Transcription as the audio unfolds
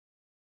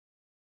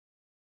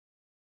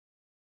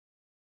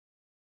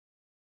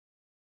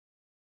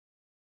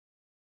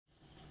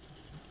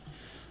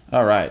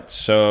All right,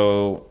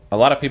 so a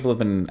lot of people have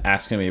been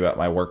asking me about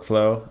my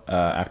workflow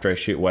after I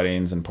shoot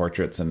weddings and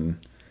portraits and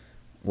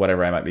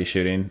whatever I might be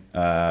shooting.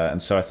 And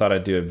so I thought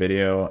I'd do a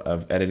video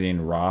of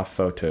editing raw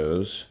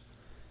photos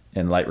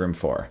in Lightroom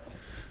 4.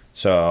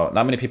 So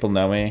not many people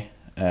know me,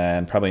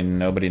 and probably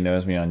nobody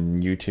knows me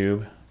on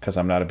YouTube because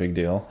I'm not a big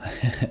deal.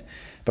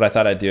 But I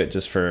thought I'd do it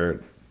just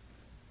for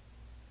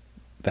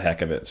the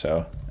heck of it.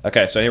 So,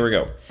 okay, so here we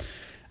go.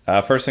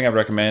 First thing I'd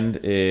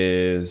recommend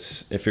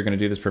is, if you're going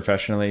to do this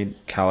professionally,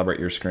 calibrate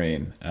your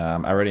screen. I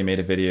already made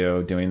a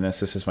video doing this.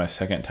 This is my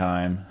second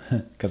time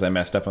because I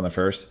messed up on the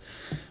first.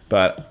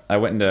 But I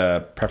went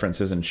into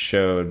preferences and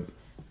showed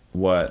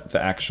what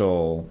the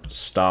actual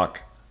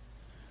stock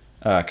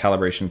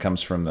calibration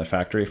comes from the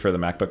factory for the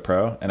MacBook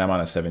Pro, and I'm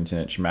on a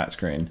 17-inch matte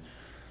screen.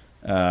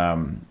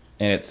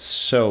 And it's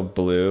so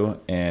blue,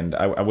 and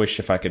I wish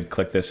if I could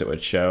click this it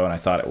would show, and I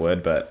thought it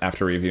would, but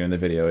after reviewing the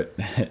video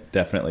it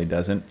definitely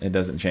doesn't. It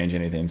doesn't change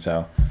anything,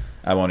 so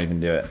I won't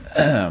even do it.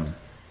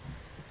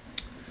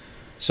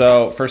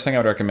 So first thing I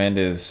would recommend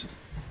is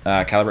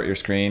calibrate your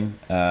screen,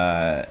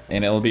 and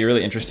it'll be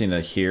really interesting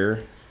to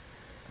hear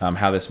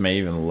how this may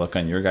even look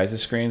on your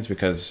guys' screens,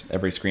 because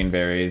every screen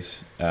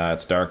varies.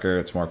 It's darker,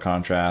 it's more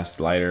contrast,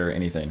 lighter,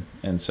 anything,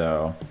 and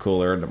so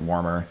cooler,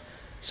 warmer,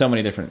 so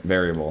many different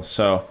variables.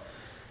 So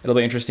it'll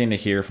be interesting to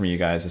hear from you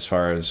guys as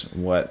far as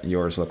what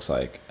yours looks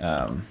like.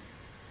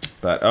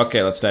 But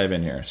okay, let's dive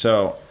in here.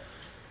 So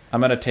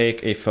I'm gonna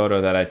take a photo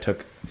that I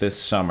took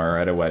this summer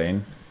at a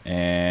wedding,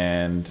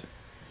 and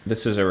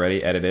this is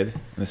already edited.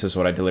 This is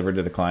what I delivered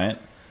to the client.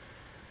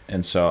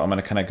 And so I'm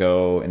gonna kind of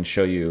go and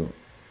show you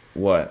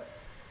what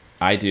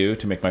I do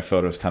to make my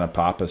photos kind of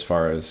pop as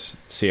far as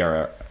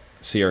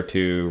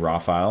CR2 raw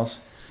files,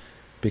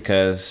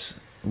 because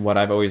what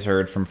I've always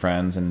heard from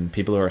friends and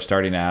people who are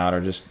starting out,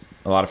 or just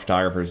a lot of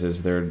photographers,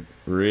 is they're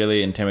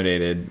really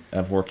intimidated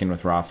of working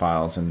with raw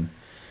files. And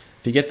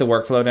if you get the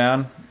workflow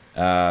down,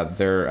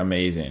 they're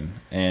amazing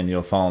and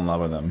you'll fall in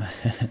love with them.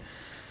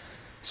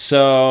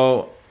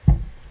 So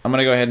I'm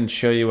gonna go ahead and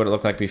show you what it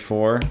looked like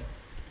before,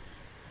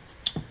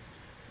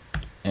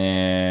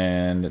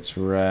 and it's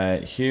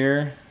right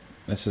here.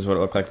 This is what it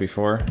looked like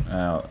before.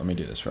 Let me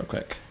do this real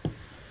quick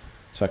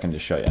so I can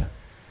just show you.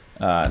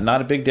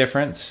 Not a big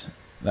difference.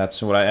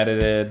 That's what I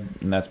edited,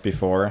 and that's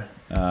before.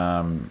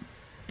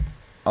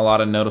 A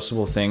lot of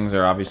noticeable things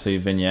are obviously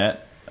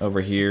vignette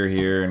over here,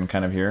 here, and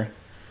kind of here.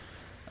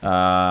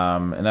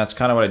 And that's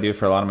kind of what I do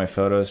for a lot of my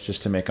photos,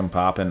 just to make them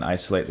pop and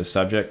isolate the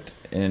subject.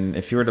 And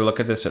if you were to look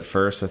at this at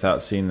first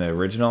without seeing the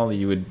original,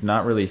 you would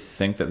not really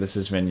think that this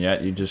is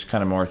vignette. You just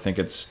kind of more think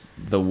it's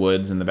the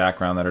woods in the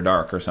background that are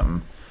dark or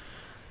something.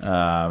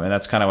 And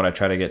that's kind of what I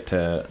try to get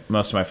to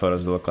most of my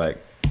photos to look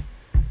like.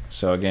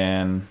 So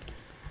again,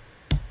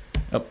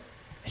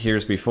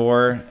 here's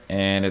before,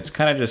 and it's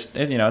kind of just,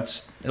 you know,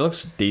 it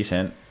looks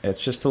decent.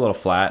 It's just a little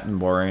flat and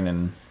boring,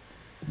 and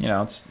you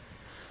know, it's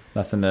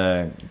nothing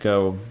to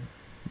go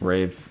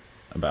rave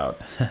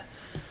about.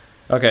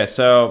 Okay,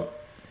 so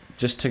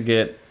just to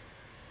get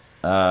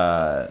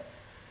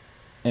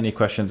any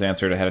questions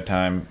answered ahead of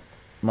time,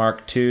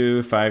 Mark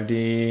II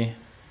 5D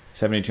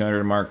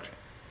 7200 Mark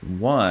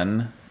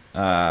I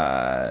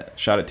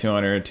shot at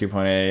 200,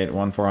 2.8,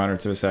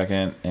 1/400ths of a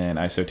second, and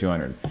ISO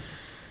 200.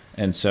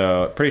 And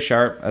so pretty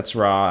sharp. That's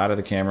raw out of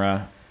the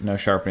camera, no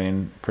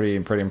sharpening. Pretty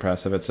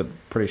impressive. It's a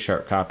pretty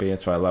sharp copy.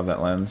 That's why I love that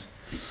lens.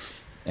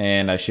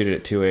 And I shoot it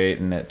at 2.8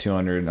 and at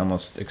 200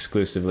 almost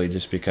exclusively,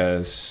 just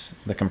because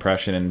the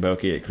compression and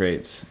bokeh it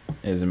creates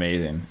is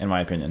amazing, in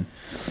my opinion.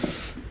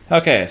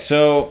 Okay,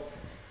 so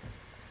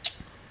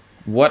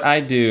what I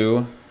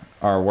do,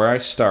 or where I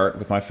start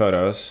with my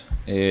photos,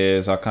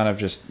 is I'll kind of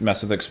just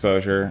mess with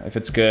exposure. If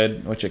it's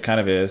good, which it kind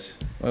of is.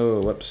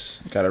 Oh,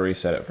 whoops, got to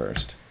reset it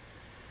first.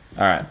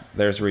 All right,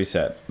 there's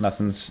reset.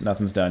 Nothing's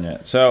done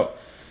yet. So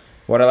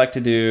what I like to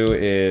do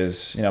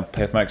is, you know,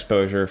 play with my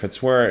exposure. If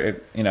it's where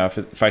it, you know,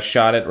 if I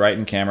shot it right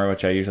in camera,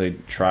 which I usually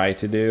try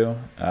to do,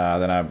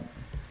 then I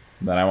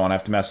won't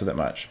have to mess with it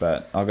much.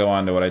 But I'll go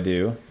on to what I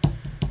do.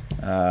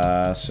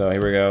 So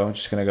here we go.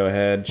 Just gonna go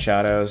ahead,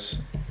 shadows.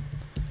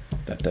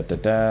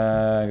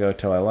 Go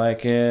till I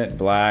like it.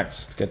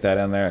 Blacks, let's get that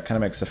in there. It kind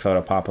of makes the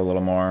photo pop a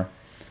little more.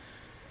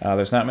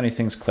 There's not many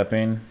things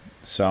clipping,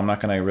 so I'm not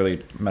going to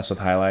really mess with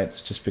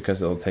highlights, just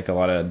because it'll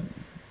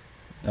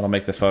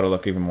make the photo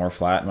look even more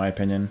flat, in my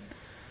opinion.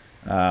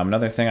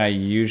 Another thing I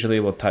usually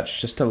will touch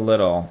just a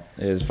little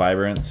is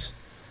Vibrance.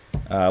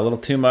 A little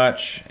too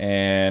much,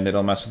 and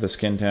it'll mess with the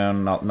skin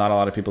tone. Not a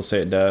lot of people say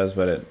it does,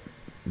 but it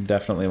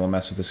definitely will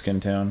mess with the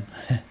skin tone.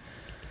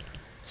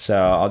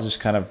 So I'll just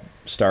kind of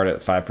start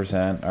at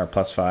 5% or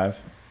 +5,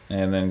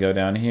 and then go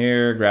down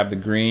here, grab the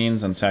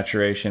greens on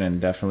saturation, and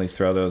definitely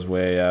throw those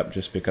way up,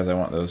 just because I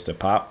want those to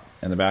pop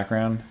in the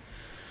background.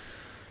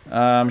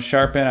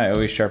 Sharpen, I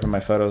always sharpen my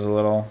photos a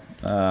little,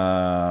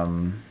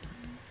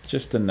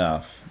 just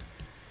enough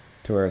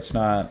to where it's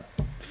not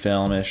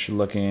filmish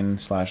looking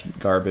 /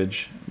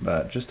 garbage,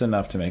 but just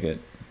enough to make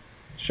it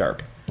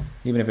sharp,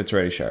 even if it's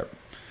already sharp.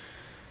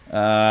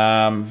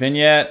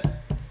 Vignette,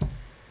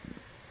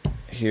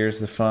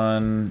 here's the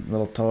fun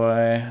little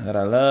toy that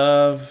I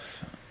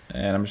love.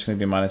 And I'm just going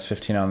to do minus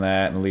 15 on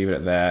that and leave it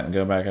at that and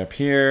go back up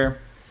here.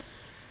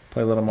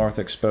 Play a little more with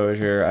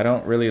exposure. I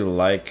don't really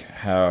like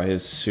how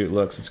his suit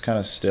looks. It's kind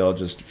of still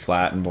just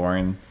flat and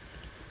boring.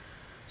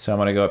 So I'm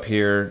going to go up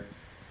here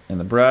in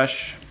the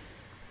brush,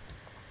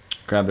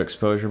 grab the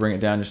exposure, bring it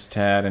down just a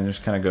tad, and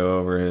just kind of go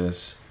over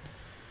his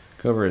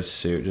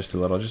suit just a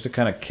little, just to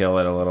kind of kill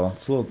it a little.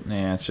 It's a little,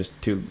 yeah, it's just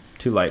too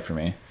light for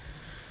me.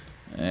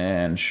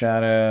 And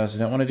shadows, I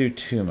don't want to do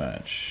too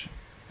much.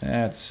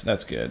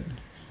 That's good.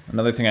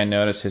 Another thing I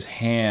noticed, his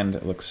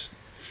hand looks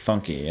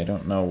funky. I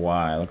don't know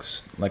why. It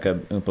looks like a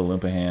Oompa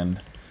Loompa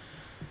hand.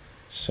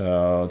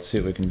 So let's see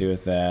what we can do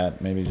with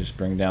that. Maybe just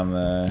bring down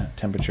the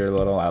temperature a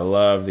little. I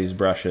love these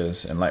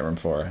brushes in Lightroom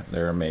 4.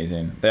 They're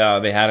amazing. They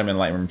had them in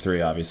Lightroom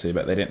 3, obviously,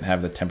 but they didn't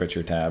have the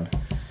temperature tab.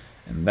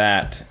 And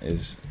that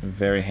is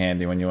very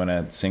handy when you want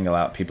to single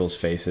out people's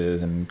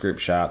faces and group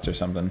shots or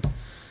something.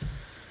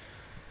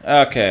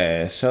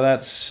 Okay, so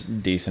that's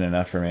decent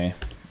enough for me.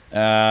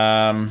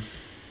 Let's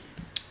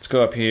go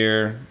up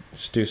here,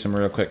 just do some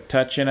real quick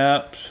touching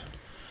up.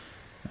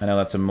 I know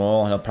that's a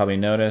mole, he'll probably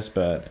notice,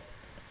 but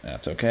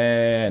that's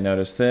okay. I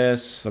noticed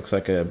this, looks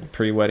like a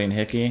pre-wedding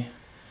hickey.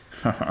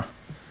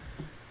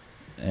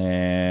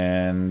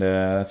 And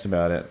that's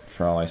about it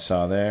for all I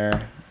saw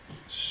there.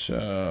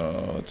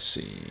 So let's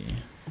see.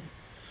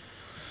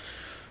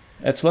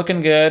 It's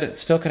looking good. It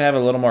still could have a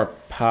little more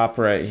pop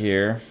right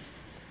here.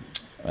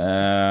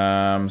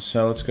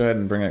 So let's go ahead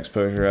and bring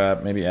exposure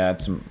up, maybe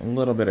add a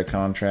little bit of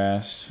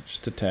contrast,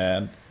 just a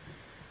tad.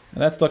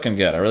 And that's looking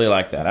good. I really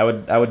like that. I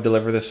would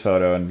deliver this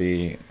photo and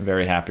be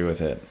very happy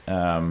with it.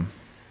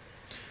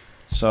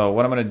 So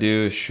what I'm going to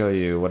do is show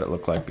you what it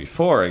looked like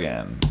before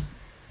again.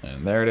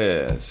 And there it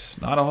is.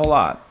 Not a whole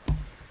lot,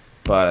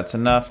 but it's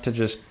enough to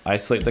just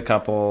isolate the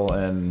couple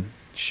and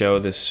show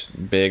this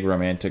big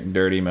romantic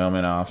dirty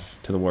moment off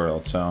to the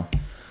world. So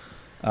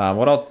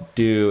what I'll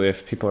do,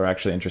 if people are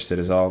actually interested,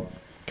 is I'll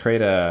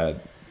create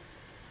a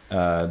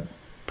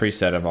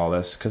preset of all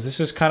this, because this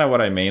is kind of what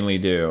I mainly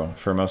do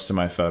for most of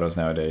my photos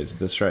nowadays,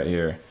 this right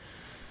here.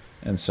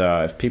 And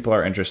so if people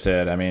are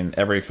interested, I mean,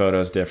 every photo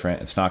is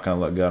different. It's not going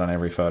to look good on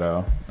every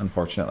photo,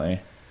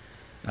 unfortunately.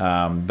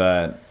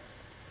 But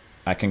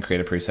I can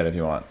create a preset if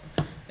you want.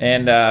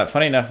 And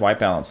funny enough, white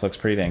balance looks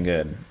pretty dang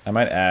good. I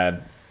might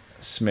add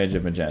a smidge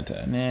of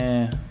magenta.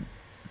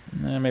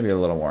 Maybe a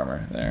little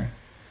warmer there.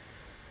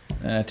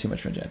 Too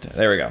much magenta.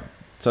 There we go.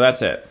 So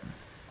that's it.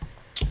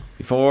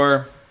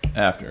 Before,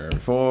 after,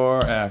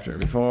 before, after,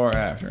 before,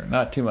 after.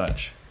 Not too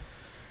much.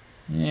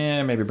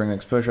 Yeah, maybe bring the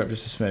exposure up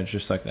just a smidge,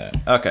 just like that.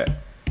 Okay,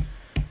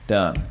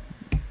 done.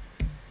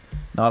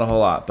 Not a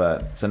whole lot,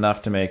 but it's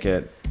enough to make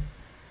it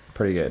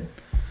pretty good.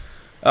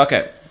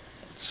 Okay,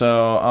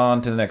 so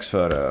on to the next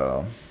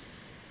photo.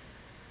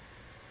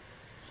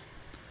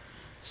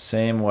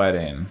 Same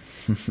wedding.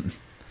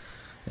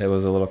 It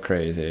was a little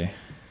crazy.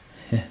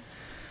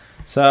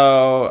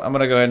 So I'm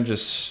gonna go ahead and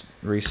just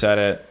reset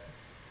it.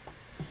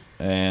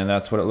 And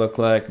that's what it looked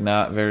like.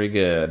 Not very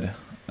good.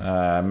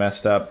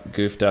 Messed up,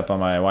 goofed up on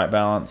my white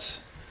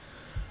balance.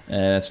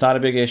 And it's not a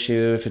big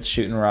issue if it's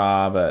shooting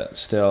raw, but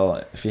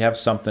still, if you have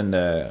something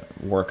to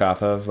work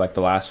off of, like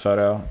the last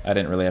photo, I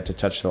didn't really have to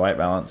touch the white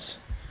balance.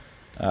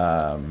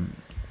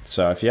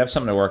 So if you have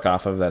something to work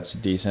off of that's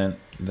decent,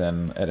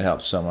 then it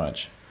helps so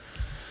much.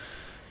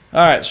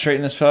 All right,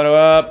 straighten this photo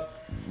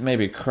up.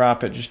 Maybe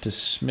crop it just a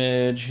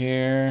smidge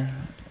here.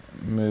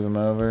 Move them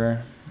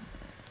over.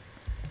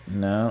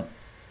 No.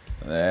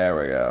 There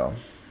we go.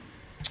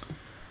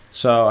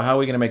 So how are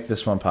we going to make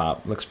this one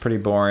pop? Looks pretty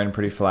boring,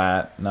 pretty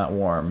flat, not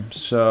warm.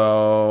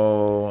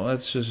 So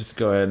let's just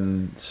go ahead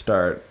and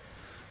start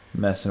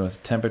messing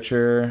with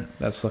temperature.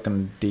 That's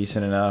looking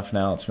decent enough.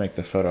 Now let's make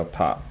the photo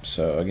pop.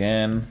 So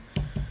again,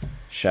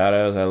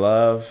 shadows I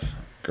love.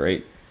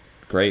 Great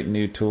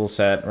new tool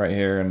set right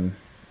here in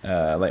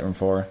Lightroom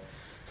 4.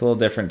 It's a little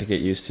different to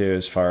get used to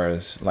as far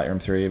as Lightroom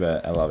 3,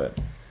 but I love it.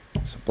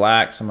 So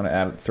blacks, I'm going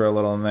to throw a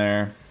little in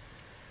there.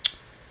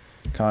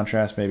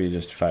 Contrast, maybe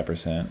just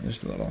 5%,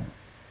 just a little.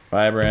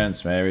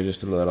 Vibrance, maybe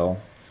just a little.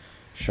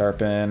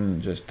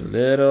 Sharpen, just a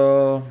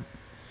little.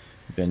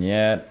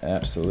 Vignette,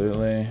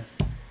 absolutely.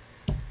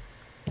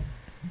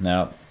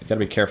 Now, you gotta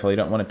be careful. You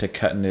don't want it to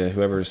cut into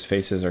whoever's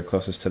faces are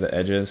closest to the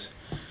edges,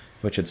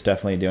 which it's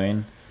definitely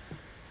doing.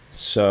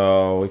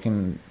 So we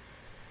can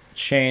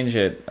change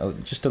it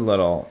just a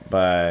little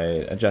by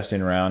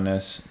adjusting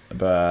roundness,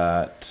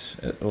 but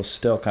it will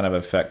still kind of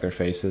affect their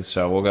faces.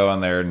 So we'll go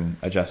on there and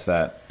adjust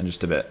that in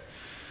just a bit.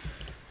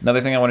 Another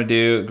thing I want to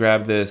do,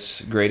 grab this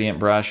gradient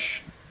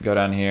brush, go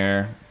down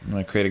here. I'm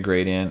going to create a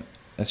gradient.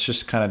 It's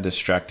just kind of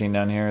distracting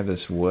down here,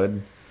 this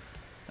wood.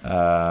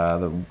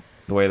 The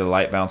way the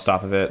light bounced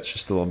off of it, it's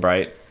just a little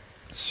bright.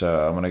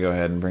 So I'm going to go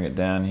ahead and bring it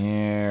down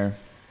here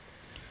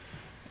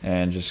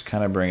and just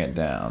kind of bring it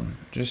down.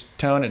 Just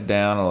tone it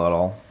down a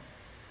little.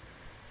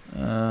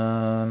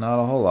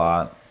 Not a whole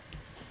lot.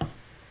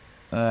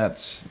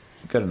 That's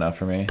good enough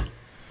for me.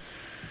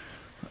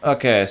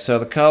 Okay, so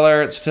the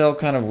color, it's still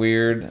kind of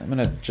weird. I'm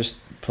gonna just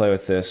play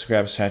with this,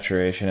 grab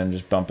saturation and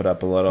just bump it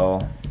up a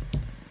little,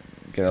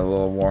 get it a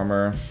little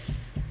warmer.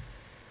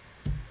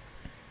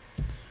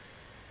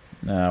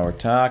 Now we're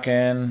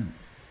talking.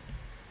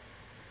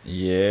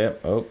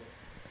 Yep. Oh,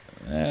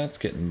 that's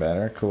getting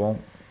better. Cool.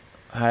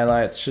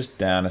 Highlights just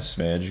down a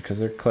smidge because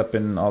they're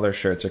clipping, all their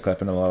shirts are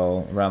clipping a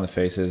little around the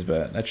faces,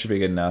 but that should be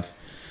good enough.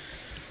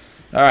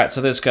 All right,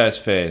 so this guy's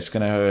face.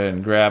 Gonna go ahead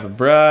and grab a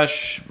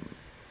brush,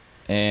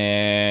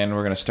 and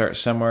we're gonna start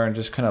somewhere and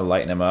just kind of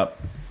lighten him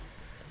up,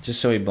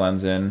 just so he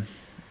blends in.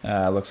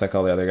 Looks like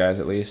all the other guys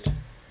at least.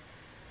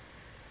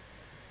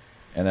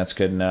 And that's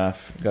good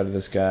enough. Go to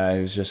this guy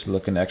who's just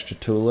looking extra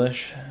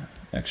toolish,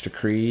 extra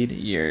Creed.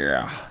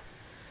 Yeah,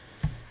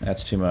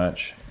 that's too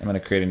much. I'm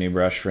gonna create a new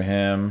brush for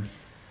him,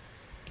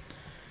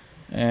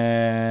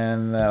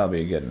 and that'll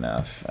be good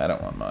enough. I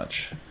don't want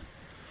much.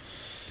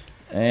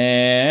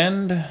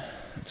 And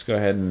let's go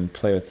ahead and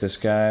play with this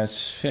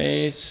guy's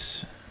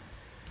face.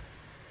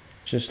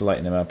 Just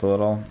lighten him up a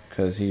little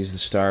because he's the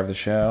star of the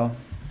show.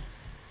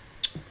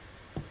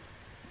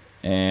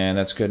 And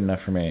that's good enough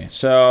for me.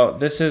 So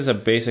this is a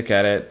basic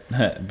edit.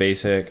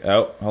 Basic.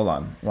 Oh, hold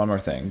on. One more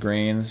thing.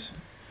 Greens.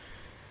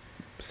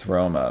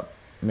 Throw them up.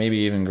 Maybe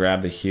even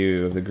grab the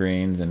hue of the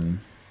greens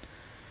and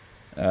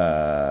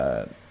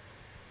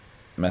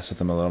mess with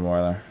them a little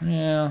more there.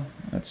 Yeah,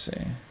 let's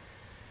see.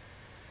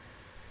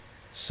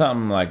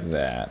 Something like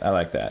that. I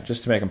like that.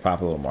 Just to make them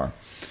pop a little more.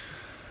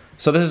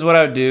 So this is what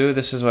I would do.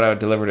 This is what I would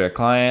deliver to a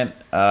client.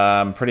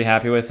 I'm pretty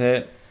happy with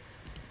it.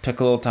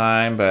 Took a little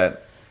time,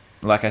 but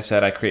like I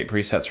said, I create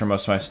presets for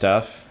most of my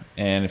stuff.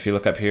 And if you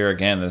look up here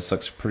again, this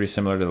looks pretty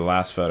similar to the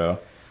last photo.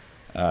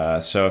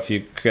 So if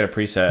you create a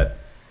preset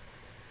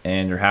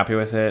and you're happy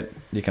with it,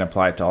 you can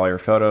apply it to all your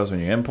photos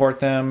when you import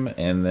them,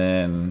 and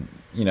then,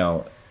 you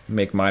know,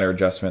 make minor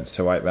adjustments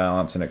to white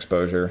balance and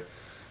exposure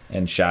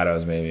and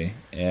shadows maybe,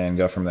 and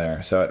go from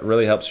there. So it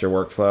really helps your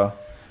workflow.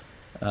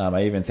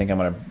 I even think I'm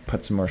gonna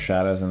put some more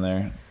shadows in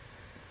there.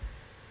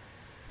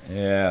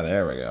 Yeah,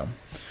 there we go.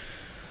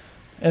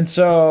 And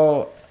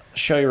so,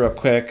 show you real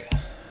quick.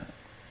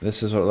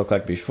 This is what it looked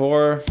like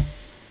before,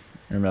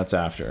 and that's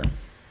after.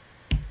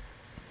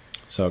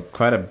 So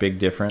quite a big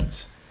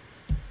difference.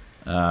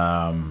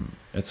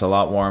 It's a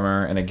lot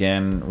warmer, and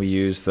again, we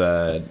use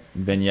the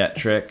vignette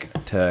trick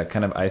to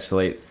kind of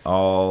isolate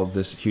all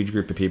this huge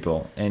group of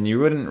people, and you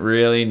wouldn't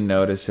really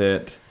notice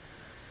it.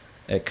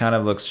 It kind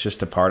of looks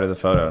just a part of the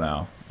photo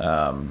now.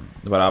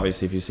 But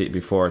obviously if you see it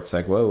before, it's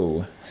like,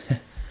 whoa,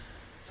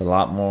 it's a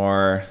lot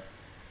more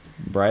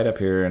bright up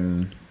here,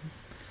 and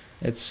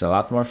it's a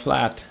lot more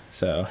flat.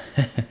 So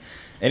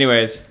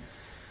anyways,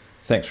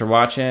 thanks for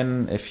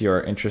watching. If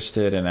you're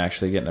interested in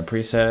actually getting a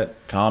preset,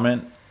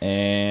 comment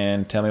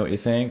and tell me what you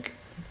think,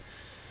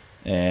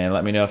 and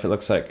let me know if it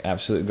looks like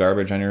absolute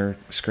garbage on your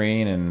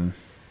screen, and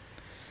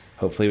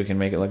hopefully we can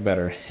make it look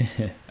better.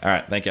 All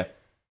right, thank you.